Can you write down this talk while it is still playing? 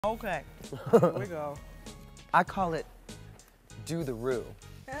Okay, here we go. I call it do the Ru.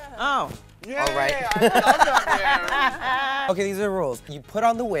 Oh. Yeah, all right. I love that. Okay, these are the rules. You put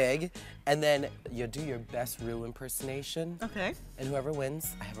on the wig, and then you do your best Ru impersonation. Okay. And whoever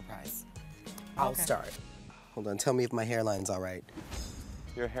wins, I have a prize. I'll Okay. start. Hold on, tell me if my hairline's all right.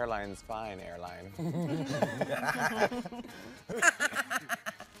 Your hairline's fine, airline.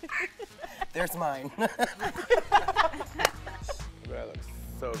 There's mine. That looks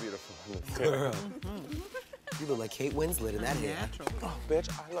so beautiful in this Girl. You look like Kate Winslet in that hair. Natural. Oh, bitch,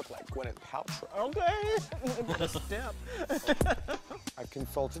 I look like Gwyneth Paltrow. Okay. The step. I've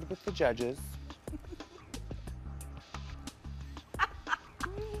consulted with the judges.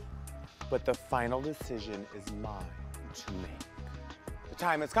 But the final decision is mine to make. The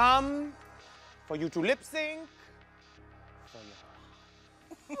time has come for you to lip sync for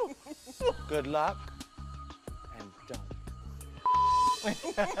your life. Good luck and don't.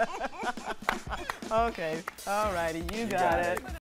 Okay, all righty, you got it.